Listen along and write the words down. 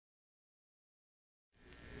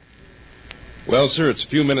Well, sir, it's a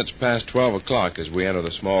few minutes past 12 o'clock as we enter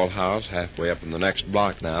the small house halfway up in the next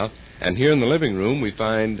block now. And here in the living room we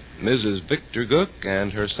find Mrs. Victor Gook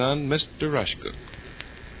and her son, Mr. Rush Gook.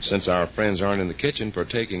 Since our friends aren't in the kitchen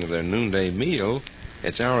partaking of their noonday meal,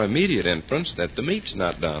 it's our immediate inference that the meat's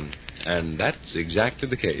not done. And that's exactly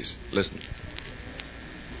the case. Listen.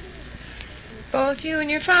 Both you and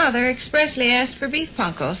your father expressly asked for beef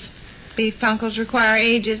punkles. Beef punkles require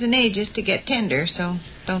ages and ages to get tender, so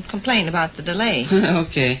don't complain about the delay.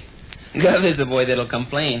 Okay. Gov is the boy that'll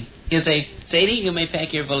complain. He'll say, Sadie, you may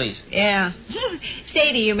pack your valise. Yeah.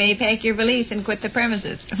 Sadie, you may pack your valise and quit the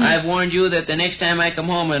premises. I've warned you that the next time I come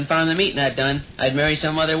home and found the meat not done, I'd marry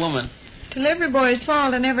some other woman. Delivery boy's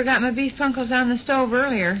fault I never got my beef punkles on the stove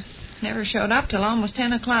earlier. Never showed up till almost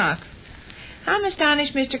 10 o'clock. I'm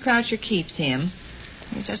astonished Mr. Croucher keeps him.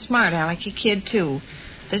 He's a smart alecky kid, too.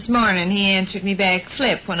 This morning he answered me back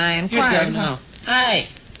flip when I inquired. Here's now. Hi.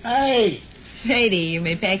 Hey, Sadie, you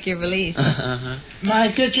may pack your valise.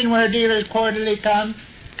 my kitchenware dealer's quarterly come?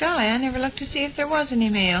 Golly, I never looked to see if there was any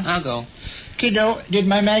mail. I'll go. Kiddo, did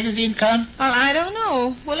my magazine come? Well, I don't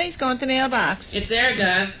know. Willie's going to the mailbox. It's there,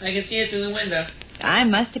 Gov. I can see it through the window. I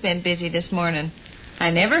must have been busy this morning. I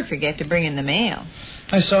never forget to bring in the mail.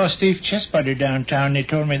 I saw Steve Chesbutter downtown. They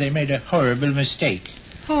told me they made a horrible mistake.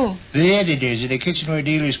 Who? The editors of the Kitchenware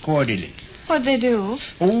Dealer's Quarterly. What'd they do?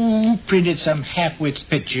 Oh, printed some half-wit's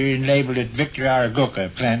picture and labeled it Victor R. Gook,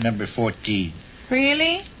 plant number 14.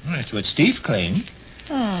 Really? Well, that's what Steve claimed.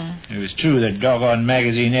 Hmm. It was true that doggone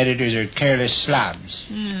magazine editors are careless slobs.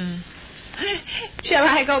 Shall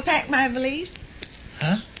I go pack my valise?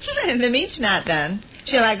 Huh? The meat's not done.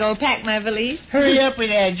 Shall I go pack my valise? Hurry up with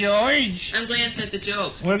that, George. I'm glancing at the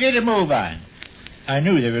jokes. We'll get a move on. I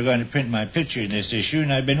knew they were going to print my picture in this issue,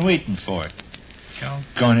 and I've been waiting for it.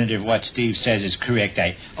 Doggone it, if what Steve says is correct,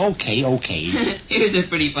 Okay. Here's a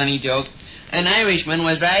pretty funny joke. An Irishman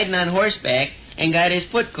was riding on horseback and got his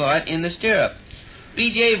foot caught in the stirrup.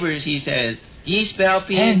 Be Jabers, he says. Ye spell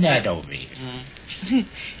P... Hand that over here.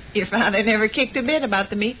 Your father never kicked a bit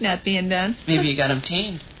about the meat not being done. Maybe you got him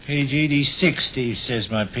tamed. Page 86, Steve says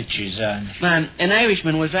my picture's on. Man, an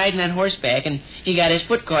Irishman was riding on horseback and he got his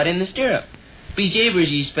foot caught in the stirrup. Be Jabers,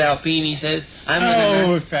 ye spalpeen, he says.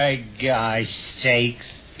 For God's sakes.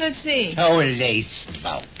 Let's see. Holy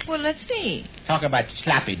smoke. Well, let's see. Talk about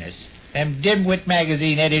sloppiness. Them dimwit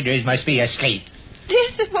magazine editors must be asleep.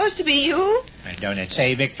 This is supposed to be you? Don't it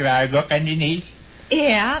say Victor R. Gook underneath?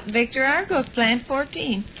 Yeah, Victor R. Gook, plant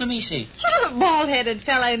 14. Let me see. Bald-headed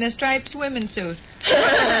fella in a striped swimming suit.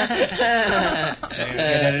 Get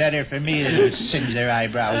a letter for me that'll singe their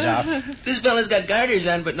eyebrows off. This fella's got garters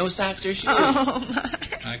on, but no socks or shoes. Oh, my.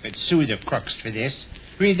 I could sue the crooks for this.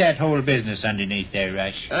 Read that whole business underneath there,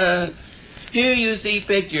 Rush. Here you see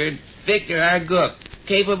pictured Victor R. Gook,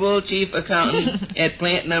 capable chief accountant at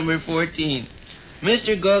plant number 14.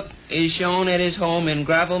 Mr. Gook is shown at his home in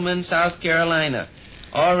Gravelman, South Carolina,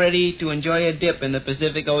 all ready to enjoy a dip in the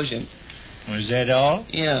Pacific Ocean. Was that all?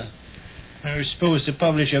 Yeah. I was supposed to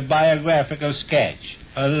publish a biographical sketch.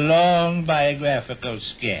 A long biographical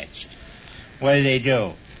sketch. What do they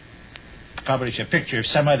do? Publish a picture of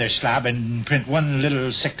some other slob and print one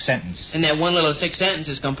little sick sentence. And that one little sick sentence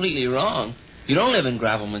is completely wrong. You don't live in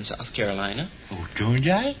Gravelman, South Carolina. Oh, don't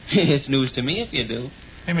I? It's news to me if you do.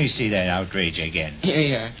 Let me see that outrage again. Here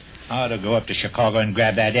you are. I ought to go up to Chicago and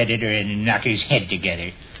grab that editor and knock his head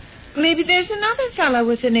together. Maybe there's another fellow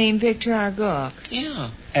with the name Victor R. Gook.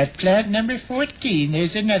 Yeah. At plant number 14,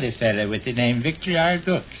 there's another fellow with the name Victor R.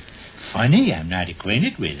 Gook. Funny, I'm not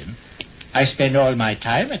acquainted with him. I spend all my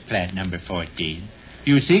time at plant number 14.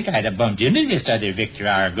 You'd think I'd have bumped into this other Victor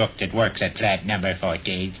R. Gook that works at plant number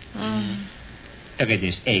 14. Look at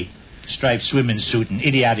this ape. Striped swimming suit and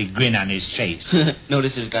idiotic grin on his face.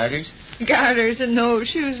 Notice his garters? Garters and no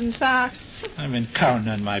shoes and socks. I've been counting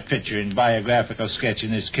on my picture and biographical sketch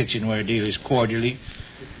in this Kitchenware Dealer's Quarterly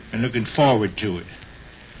and looking forward to it.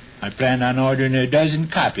 I plan on ordering a dozen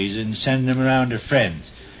copies and sending them around to friends.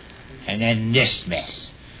 And then this mess.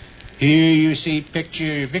 Here you see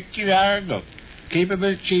picture Victor R. Gook,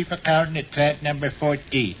 capable chief accountant at plant number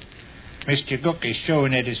 14. Mr. Gook is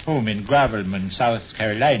shown at his home in Gravelman, South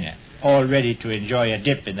Carolina, all ready to enjoy a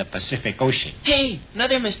dip in the Pacific Ocean. Hey,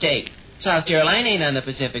 another mistake. South Carolina ain't on the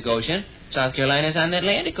Pacific Ocean. South Carolina's on the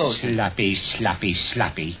Atlantic Ocean.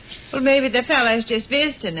 Sloppy. Well, maybe the fellow's just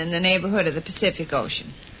visiting in the neighborhood of the Pacific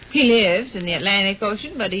Ocean. He lives in the Atlantic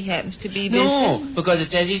Ocean, but he happens to be visiting. No, because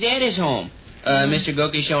it says he's at his home. Mr.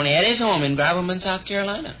 Gook is shown at his home in Gravelman, South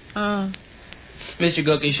Carolina. Oh. Mr.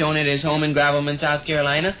 Gook is shown at his home in Gravelman, South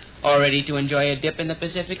Carolina, all ready to enjoy a dip in the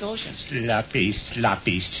Pacific Ocean.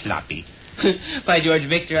 Sloppy. By George,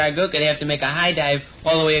 Victor R. Gook would have to make a high dive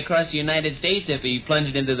all the way across the United States if he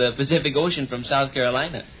plunged into the Pacific Ocean from South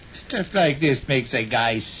Carolina. Stuff like this makes a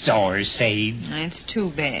guy sore, Sade. It's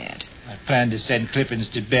too bad. I plan to send clippings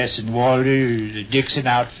to Bess and Walter, the Dixon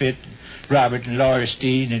outfit, Robert and Laura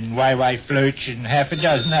Steen, and Y.Y. Flirch, and half a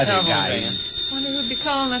dozen other Telephone guys. ringing. Wonder who'd be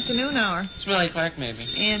calling at the noon hour. Smelly Clark, maybe.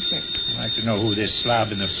 Answer. I'd like to know who this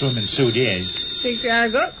slob in the swimming suit is. Victor R.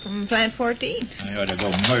 Gook from Plant 14. I ought to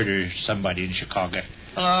go murder somebody in Chicago.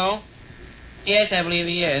 Hello? Yes, I believe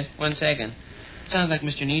he is. 1 second. Sounds like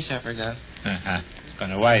Mr. Nieser forgot. Uh-huh.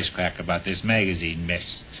 Gonna wisecrack about this magazine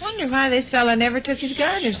mess. Wonder why this fella never took his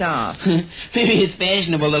garters off. Maybe it's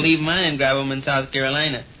fashionable to leave mine in Gravelman, South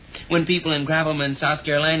Carolina. When people in Gravelman, South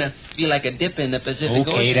Carolina feel like a dip in the Pacific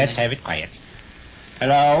Ocean. Okay, let's have it quiet.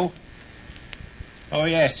 Hello? Oh,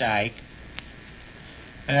 yes, Ike.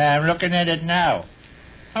 I'm looking at it now.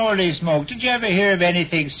 Holy smoke, did you ever hear of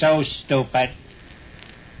anything so stupid?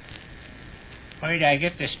 Where did I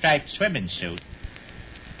get the striped swimming suit?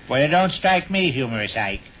 Well, it don't strike me, humorous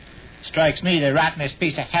Ike. Strikes me the rottenest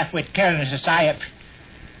piece of half-wit carelessness I have...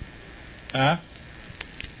 Huh?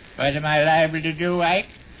 What am I liable to do, Ike?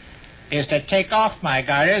 Is to take off my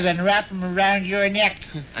garters and wrap them around your neck.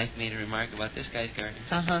 Ike made a remark about this guy's garden.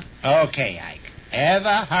 Uh-huh. Okay, Ike. Have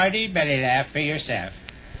a hearty belly laugh for yourself.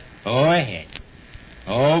 Go ahead.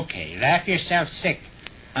 Okay, laugh yourself sick.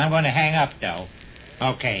 I'm going to hang up, though.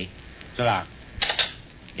 Okay. So long.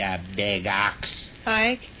 The big ox.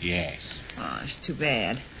 Ike? Yes. Oh, it's too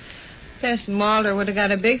bad. Bess and Walter would have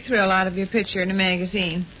got a big thrill out of your picture in the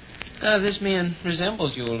magazine. This man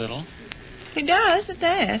resembles you a little. He does, at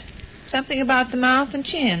that. Something about the mouth and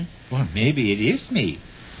chin. Well, maybe it is me.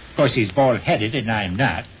 Of course, he's bald-headed, and I'm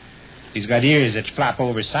not. He's got ears that flop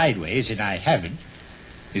over sideways, and I haven't.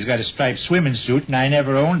 He's got a striped swimming suit, and I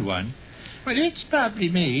never owned one. Well, it's probably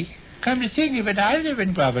me. Come to think of it, I live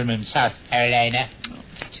in Gravelman, South Carolina. Oh,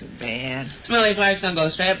 it's too bad. Smelly Clark's Uncle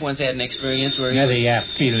Strap once had an experience where he Another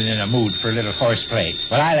was... feeling in a mood for a little horseplay.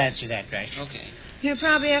 Well, I'll answer that right. Okay. You'll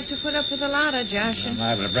probably have to put up with a lot of joshing. I'm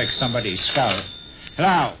liable to break somebody's skull.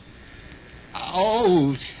 Hello?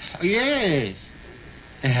 Oh, yes.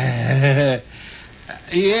 Yeah,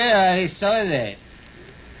 I saw that.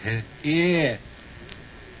 Yeah.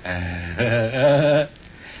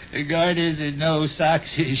 Garters and no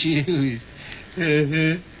socks and shoes.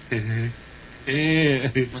 Yeah.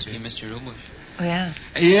 Must be Mr. Rubush. Oh, yeah.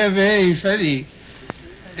 Yeah, very funny.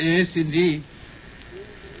 Yes, indeed.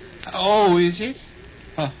 Oh, is it?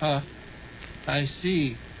 I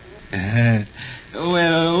see.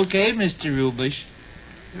 Well, okay, Mr. Rubush.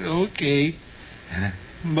 Okay.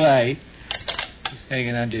 Bye. He's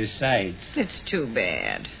hanging on to his sides. It's too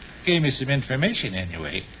bad. Gave me some information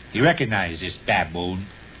anyway. He recognized this baboon.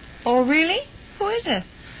 Oh, really? Who is it?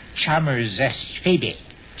 Chalmers S. Phoebe.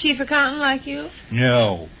 Chief accountant like you?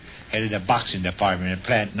 No. Head of the boxing department at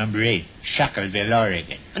plant number 8, Shackleville,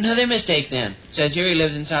 Oregon. Another mistake, then. Says here he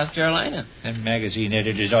lives in South Carolina. Them magazine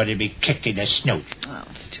editors ought to be kicked in the snout. Oh,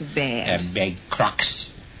 it's too bad. Them big crocs.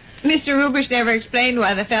 Mr. Rubish never explained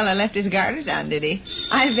why the fella left his garters on, did he?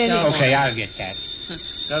 I've been... Okay, I'll get that.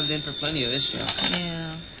 Love's in for plenty of this show.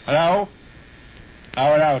 Yeah. Hello?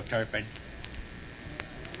 Oh, hello, Turpin.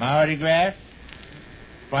 My autograph?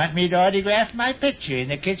 Want me to autograph my picture in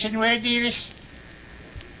the kitchenware dealers?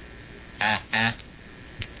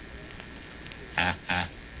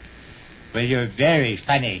 Well, you're very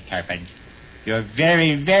funny, Turpin. You're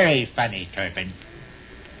very, very funny, Turpin.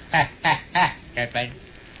 Turpin.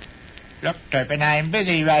 Look, Turpin, I'm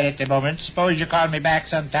busy right at the moment. Suppose you call me back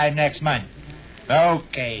sometime next month.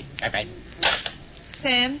 Okay, Turpin.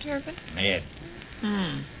 Sam Turpin? Yeah.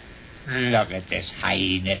 Hmm. Look at this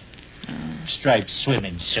hyena. Striped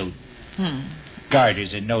swimming suit.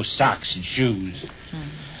 Garters and no socks and shoes.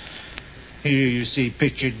 Here you see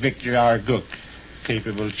pictured Victor R. Gook,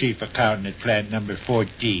 capable chief accountant at plant number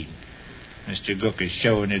 14. Mr. Gook is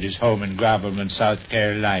shown at his home in Gravelman, South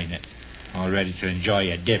Carolina, all ready to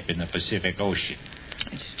enjoy a dip in the Pacific Ocean.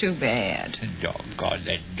 It's too bad.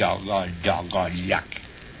 That doggone luck.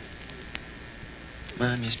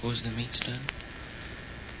 Mom, you suppose the meat's done?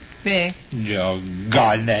 Vic.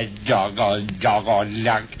 That doggone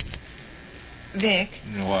luck. Vic,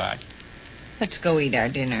 What? let's go eat our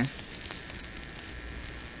dinner.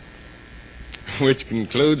 Which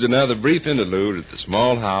concludes another brief interlude at the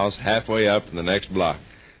small house halfway up in the next block.